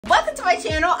Welcome to my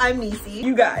channel, I'm Nisi.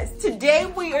 You guys, today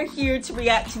we are here to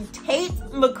react to Tate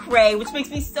McRae, which makes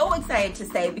me so excited to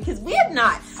say because we have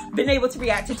not been able to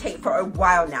react to Tate for a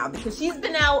while now because she's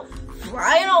been out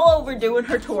flying all over doing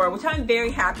her tour, which I'm very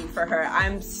happy for her.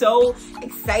 I'm so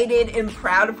excited and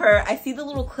proud of her. I see the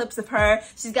little clips of her.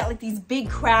 She's got like these big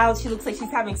crowds. She looks like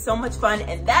she's having so much fun,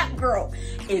 and that girl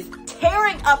is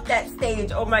tearing up that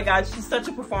stage. Oh my God, she's such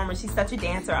a performer. She's such a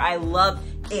dancer. I love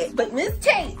it. But Miss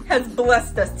Tate has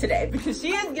blessed us today because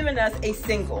she has given us a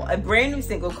single, a brand new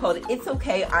single called It's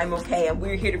Okay, I'm Okay, and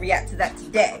we're here to react to that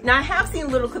today. Now, I have seen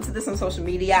little clips of this on social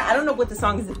media. I don't know what the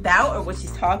song is about or what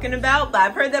she's talking about, but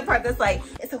I've heard that part that's like,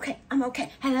 it's okay, I'm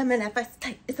okay, and I'm in that first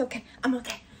tight. It's okay, I'm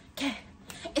okay, okay.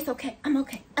 It's okay, I'm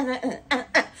okay.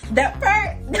 That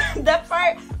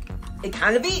part, it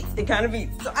kind of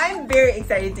beats. So I'm very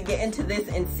excited to get into this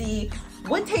and see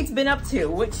what Tate's been up to,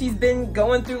 what she's been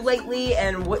going through lately,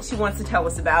 and what she wants to tell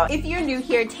us about. If you're new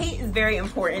here, Tate is very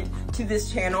important to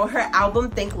this channel. Her album,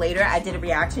 Think Later, I did a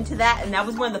reaction to that, and that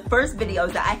was one of the first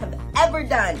videos that I have ever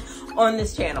done on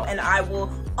this channel, and I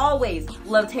will always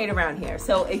love Tate around here.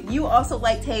 So if you also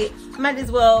like Tate, might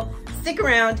as well stick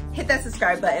around, hit that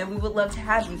subscribe button. We would love to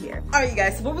have you here. All right, you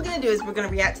guys, so what we're gonna do is we're gonna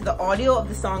react to the audio of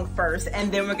the song first,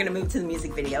 and then we're gonna move to the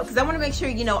music video, because I wanna make sure,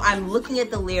 you know, I'm looking at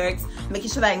the lyrics,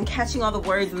 making sure that I'm catching all the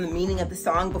words and the meaning of the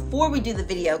song before we do the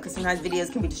video, because sometimes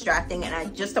videos can be distracting and I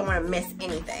just don't wanna miss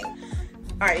anything.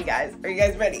 All right, you guys, are you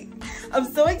guys ready?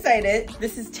 I'm so excited.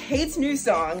 This is Tate's new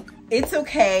song, It's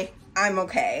Okay, I'm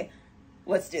Okay.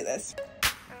 Let's do this.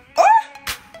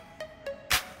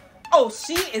 Oh,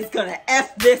 she is gonna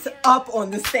F this up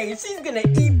on the stage. She's gonna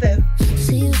eat this.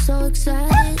 See you so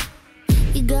excited.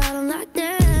 You got them locked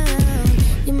down.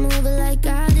 You move it like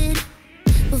I did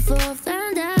before I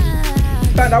found out.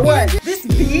 Found out what? This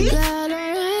beat?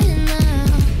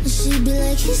 She be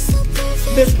like, he's so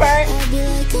perfect. This part? I be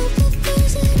like, oh,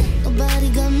 perfect. Nobody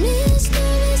got me as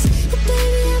nervous. But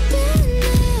baby, I've been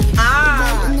there.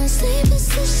 Ah.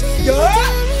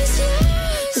 Yeah.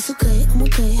 It's okay, I'm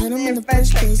okay. Had them in the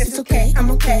first place. It's okay,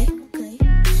 I'm okay.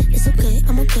 It's okay,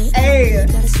 I'm okay. Hey. I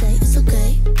gotta say, it's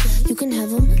okay. You can have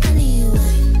them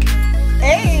anyway.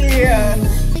 Hey.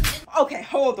 Okay,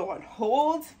 hold on.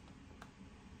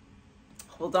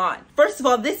 First of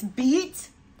all, this beat,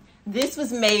 this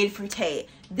was made for Tate.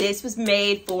 This was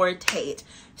made for Tate.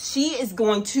 She is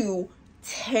going to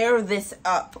tear this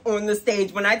up on the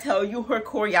stage. When I tell you her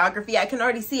choreography, I can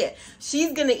already see it.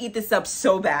 She's gonna eat this up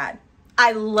so bad.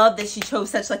 I love that she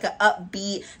chose such like an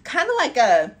upbeat, kind of like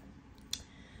a,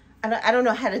 I don't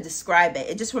know how to describe it.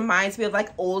 It just reminds me of like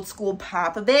old school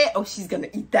pop a bit. Oh, she's gonna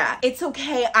eat that. It's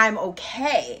okay, I'm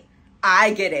okay.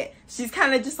 I get it. She's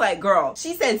kind of just like, girl.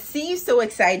 She said, see you so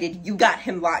excited, you got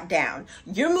him locked down.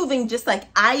 You're moving just like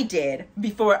I did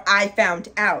before I found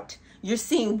out. You're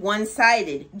seeing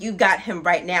one-sided, you got him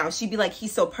right now. She'd be like,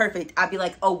 he's so perfect. I'd be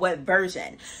like, oh, what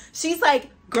version? She's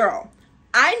like, girl,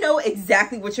 I know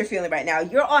exactly what you're feeling right now.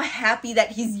 You're all happy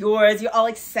that he's yours. You're all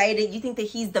excited. You think that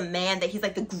he's the man, that he's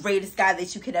like the greatest guy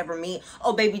that you could ever meet.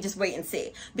 Oh, baby, just wait and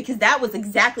see. Because that was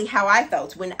exactly how I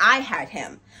felt when I had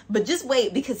him. But just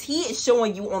wait, because he is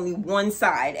showing you only one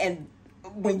side. And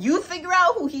when you figure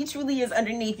out who he truly is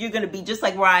underneath, you're going to be just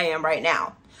like where I am right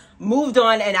now. Moved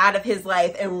on and out of his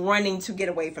life and running to get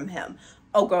away from him.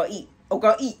 Oh, girl, eat. Oh,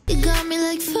 girl, eat. You got me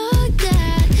like, fuck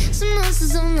that. Some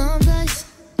monsters on our place.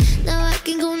 Now I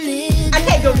can go near that. I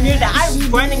can't go near that.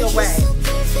 I'm running away. So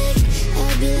perfect.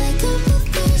 I'd be like, oh,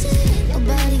 perfect.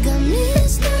 Nobody got me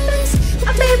as nervous.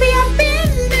 Oh, baby, I've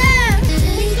been there.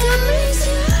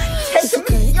 It's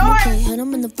okay, I'm okay. Had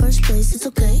them in the first place. It's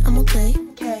okay, I'm okay.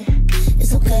 Okay.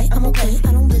 It's okay, I'm okay.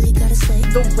 I don't really gotta say.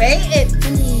 The way it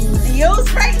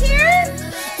feels right here.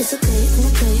 It's okay, I'm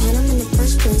okay. Had them in the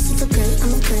first place. It's okay,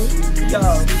 I'm okay. Yo.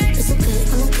 It's okay,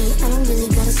 I'm okay. I don't really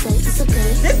gotta say. It's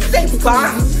okay. This is a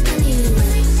bomb.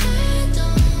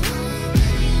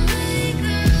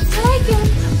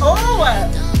 Oh.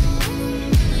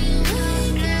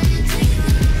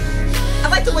 I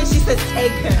like the way she says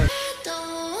take him.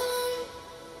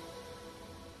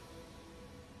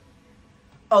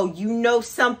 Oh, you know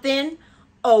something?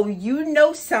 Oh, you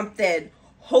know something.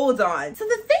 Hold on. So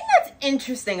the thing that's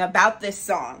interesting about this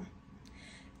song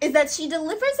is that she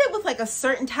delivers it with like a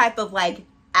certain type of like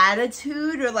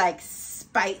attitude or like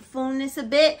spitefulness a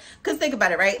bit. Because think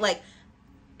about it, right? Like,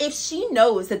 if she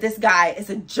knows that this guy is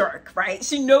a jerk, right?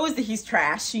 She knows that he's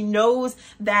trash. She knows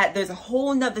that there's a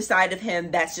whole nother side of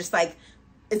him that's just like,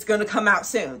 it's going to come out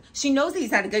soon. She knows that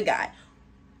he's not a good guy.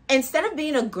 Instead of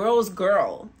being a girl's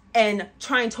girl and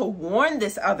trying to warn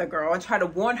this other girl and try to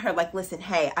warn her, like, listen,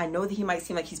 hey, I know that he might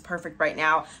seem like he's perfect right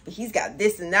now, but he's got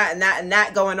this and that and that and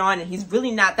that going on, and he's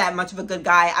really not that much of a good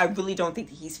guy. I really don't think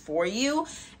that he's for you.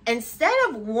 Instead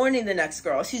of warning the next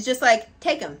girl, she's just like,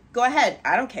 take him, go ahead,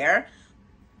 I don't care.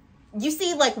 You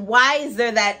see, like, why is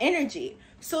there that energy?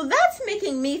 So that's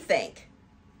making me think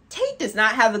Tate does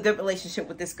not have a good relationship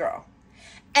with this girl.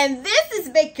 And this is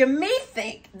making me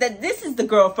think that this is the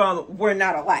girl from We're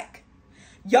Not Alike.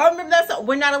 Y'all remember that song,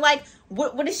 We're Not Alike?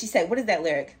 What did she say? What is that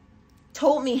lyric?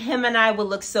 Told me him and I would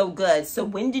look so good. So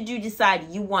when did you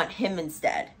decide you want him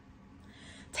instead?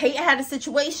 Tate had a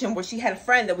situation where she had a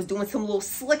friend that was doing some little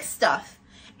slick stuff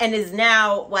and is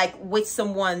now like with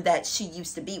someone that she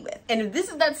used to be with. And if this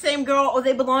is that same girl, or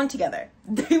they belong together.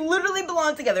 They literally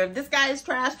belong together. If this guy is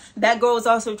trash, that girl is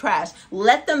also trash.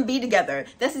 Let them be together.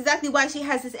 That's exactly why she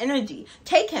has this energy.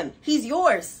 Take him. He's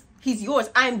yours. He's yours.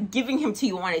 I'm giving him to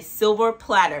you on a silver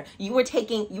platter. You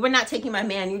are not taking my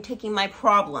man. You're taking my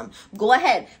problem. Go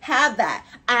ahead. Have that.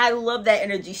 I love that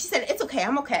energy. She said, it's okay.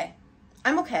 I'm okay.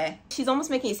 I'm okay. She's almost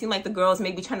making it seem like the girl is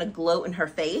maybe trying to gloat in her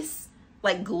face.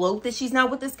 Like gloat that she's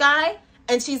not with this guy.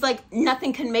 And she's like,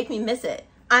 nothing can make me miss it.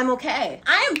 I'm okay.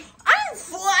 I'm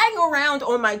flying around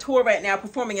on my tour right now,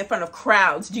 performing in front of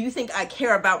crowds. Do you think I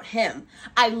care about him?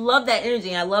 I love that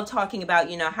energy. I love talking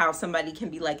about, you know, how somebody can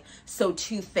be like so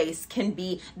two-faced, can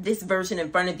be this version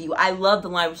in front of you. I love the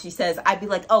line where she says, I'd be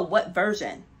like, oh, what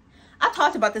version? I've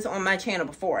talked about this on my channel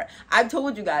before. I've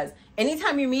told you guys,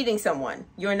 anytime you're meeting someone,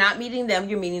 you're not meeting them,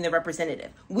 you're meeting the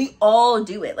representative. We all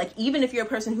do it. Like, even if you're a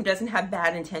person who doesn't have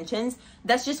bad intentions,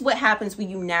 that's just what happens when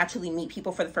you naturally meet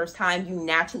people for the first time. You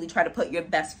naturally try to put your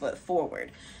best foot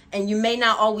forward. And you may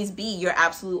not always be your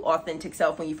absolute authentic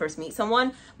self when you first meet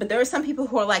someone, but there are some people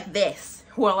who are like this,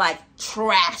 who are like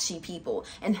trashy people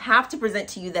and have to present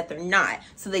to you that they're not.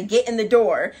 So they get in the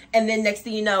door, and then next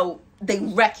thing you know, they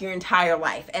wreck your entire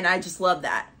life. And I just love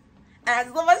that.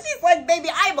 And so she's like, baby,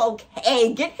 I'm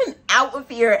okay. Get him out of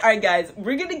here. All right, guys,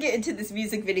 we're going to get into this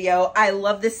music video. I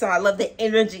love this song. I love the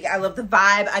energy. I love the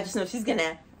vibe. I just know she's going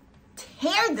to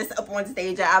tear this up on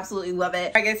stage. I absolutely love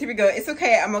it. All right, guys, here we go. It's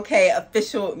okay. I'm okay.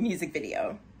 Official music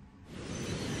video.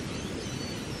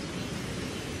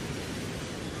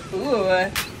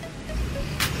 Ooh.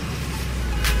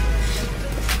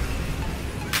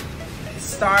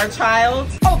 Star Child.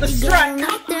 Oh, the strut. Come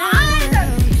on.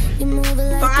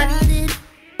 Body.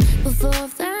 Before I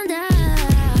found out,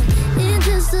 it's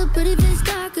just a pretty face,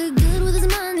 darker, good with his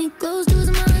money, close to his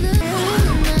mother.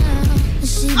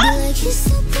 She'd be like, he's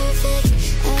so perfect.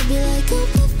 I'd be like, oh,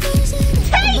 perfect.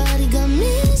 Her body got me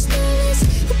nervous.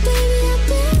 Oh, baby, I've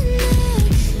been there.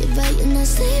 You're right in that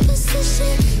same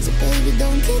position. So, baby,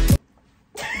 don't get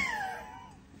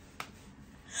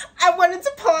I wanted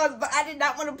to pause, but I did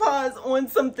not want to pause on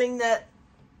something that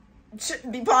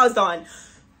shouldn't be paused on.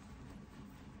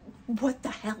 What the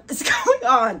hell is going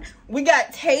on? We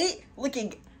got Tate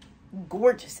looking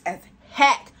gorgeous as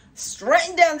heck,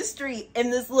 strutting down the street in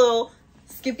this little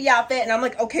skimpy outfit, and I'm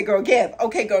like, okay, girl, give.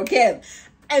 Okay, girl, give.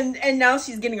 And now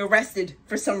she's getting arrested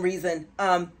for some reason.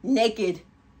 Naked.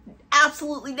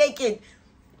 Absolutely naked.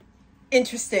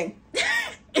 Interesting.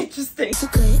 Interesting. It's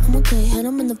okay, I'm okay. Had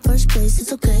him in the first place.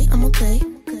 It's okay, I'm okay.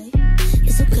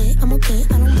 It's okay, I'm okay. I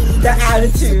don't really the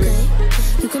attitude. Okay.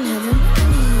 You can have him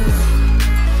okay.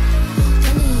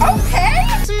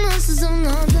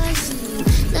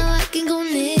 Now I can go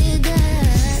near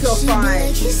that. So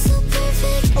fine. So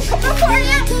perfect. Oh, come on,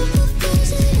 Faria.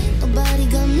 Nobody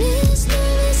got me nervous.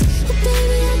 Oh,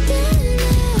 baby, I've been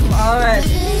there. Come on.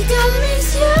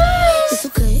 It's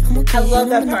okay, I'm okay. I love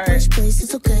that part.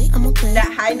 It's okay, I'm okay.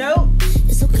 That high note.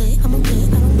 It's okay, I'm okay. I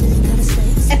don't really gotta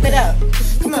say. F it up.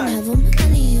 Come on. Have them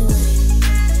anyway.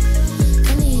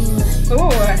 Ooh.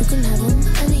 You can have them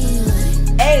anyway.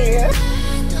 Hey.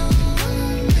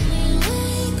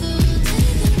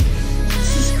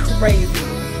 She's crazy.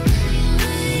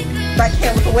 But I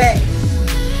can't look away.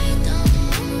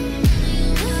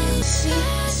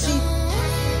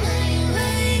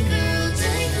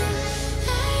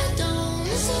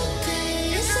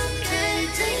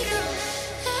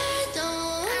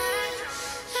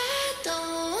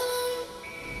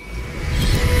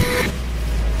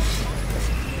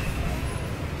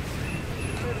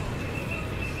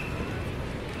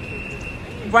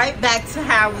 Right back to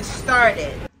how we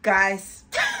started, guys.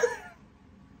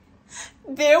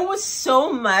 There was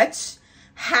so much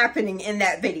happening in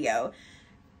that video,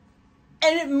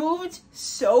 and it moved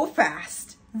so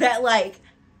fast that, like,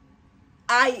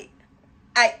 I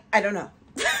don't know.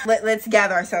 Let's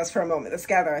gather ourselves for a moment. Let's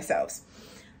gather ourselves.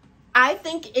 I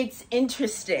think it's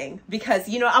interesting because,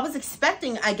 you know, I was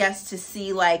expecting, I guess, to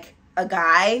see like a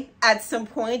guy at some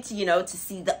point, you know, to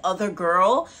see the other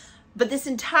girl. But this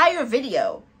entire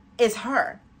video is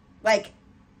her. Like,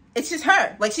 it's just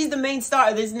her. Like, she's the main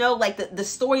star. There's no, like, the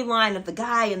storyline of the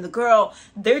guy and the girl.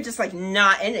 They're just, like,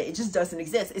 not in it. It just doesn't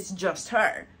exist. It's just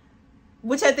her.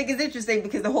 Which I think is interesting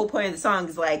because the whole point of the song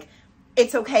is, like,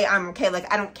 it's okay, I'm okay.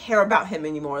 Like, I don't care about him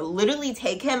anymore. Literally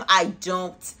take him. I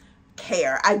don't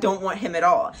care. I don't want him at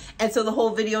all. And so the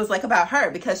whole video is, like, about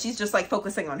her because she's just, like,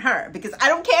 focusing on her. Because I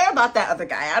don't care about that other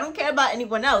guy. I don't care about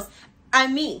anyone else.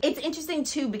 I'm me. It's interesting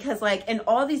too because, like, in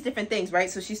all these different things, right?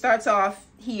 So she starts off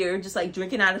here just like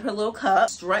drinking out of her little cup,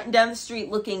 strutting down the street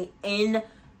looking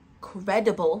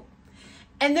incredible.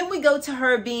 And then we go to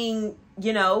her being,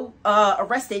 you know,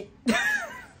 arrested.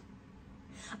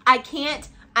 I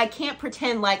can't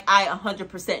pretend like I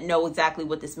 100% know exactly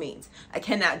what this means. I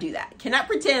cannot do that. Cannot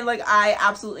pretend like I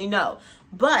absolutely know.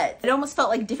 But it almost felt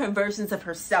like different versions of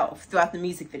herself throughout the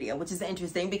music video, which is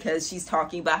interesting because she's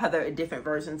talking about how there are different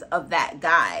versions of that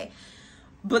guy.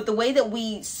 But the way that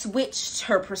we switched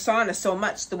her persona so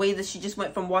much, the way that she just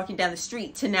went from walking down the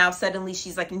street to now suddenly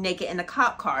she's like naked in a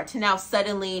cop car, to now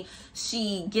suddenly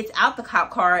she gets out the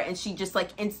cop car and she just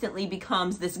like instantly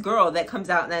becomes this girl that comes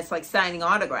out and that's like signing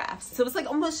autographs. So it's like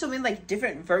almost showing like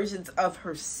different versions of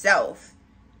herself.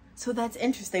 So that's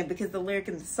interesting because the lyric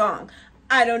in the song,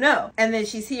 I don't know. And then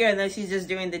she's here and then she's just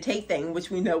doing the Tate thing, which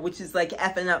we know, which is like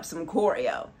effing up some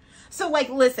choreo. So like,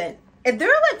 listen, if there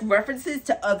are like references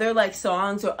to other like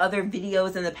songs or other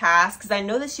videos in the past, because I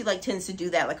know that she like tends to do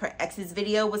that, like her ex's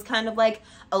video was kind of like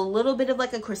a little bit of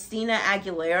like a Christina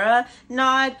Aguilera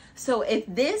nod. So if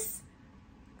this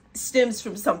stems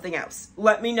from something else,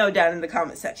 let me know down in the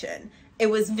comment section. It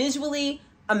was visually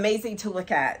amazing to look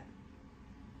at.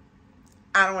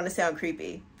 I don't want to sound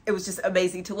creepy. It was just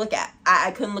amazing to look at. I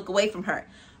couldn't look away from her.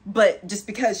 But just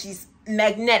because she's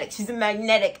magnetic. She's a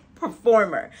magnetic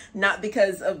performer. Not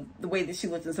because of the way that she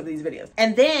looks in some of these videos.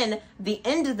 And then the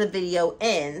end of the video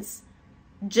ends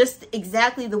just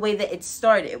exactly the way that it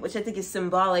started, which I think is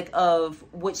symbolic of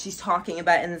what she's talking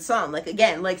about in the song. Like,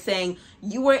 again, like saying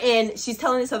you were in, she's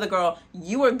telling this other girl,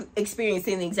 you were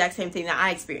experiencing the exact same thing that I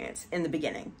experienced in the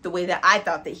beginning. The way that I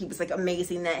thought that he was like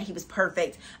amazing, that he was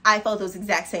perfect. I felt those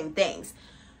exact same things.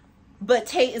 But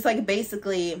Tate is like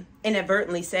basically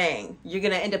inadvertently saying, you're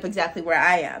going to end up exactly where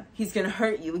I am. He's going to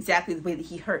hurt you exactly the way that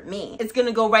he hurt me. It's going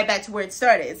to go right back to where it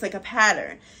started. It's like a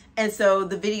pattern. And so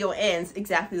the video ends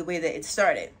exactly the way that it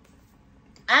started.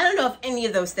 I don't know if any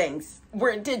of those things were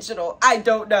intentional. I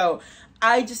don't know.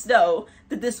 I just know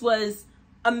that this was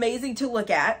amazing to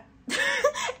look at.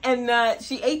 And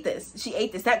she ate this. She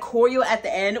ate this. That choreo at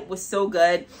the end was so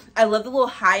good. I love the little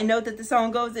high note that the song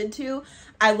goes into.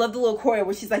 I love the little choreo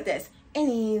where she's like this.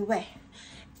 Anyway,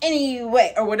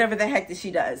 or whatever the heck that she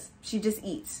does. She just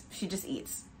eats. She just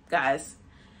eats. Guys,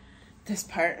 this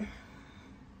part.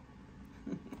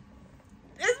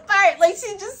 This part, like,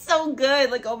 she's just so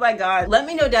good. Like, oh my God. Let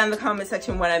me know down in the comment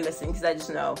section what I'm missing, because I just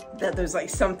know that there's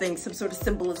like something, some sort of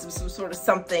symbolism, some sort of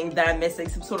something that I'm missing,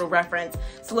 some sort of reference.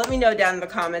 So let me know down in the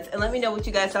comments and let me know what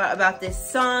you guys thought about this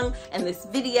song and this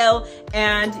video.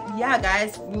 And yeah,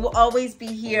 guys, we will always be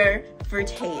here for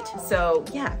Tate. So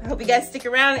yeah, I hope you guys stick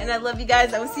around and I love you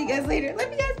guys. I will see you guys later.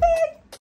 Love you guys. Bye.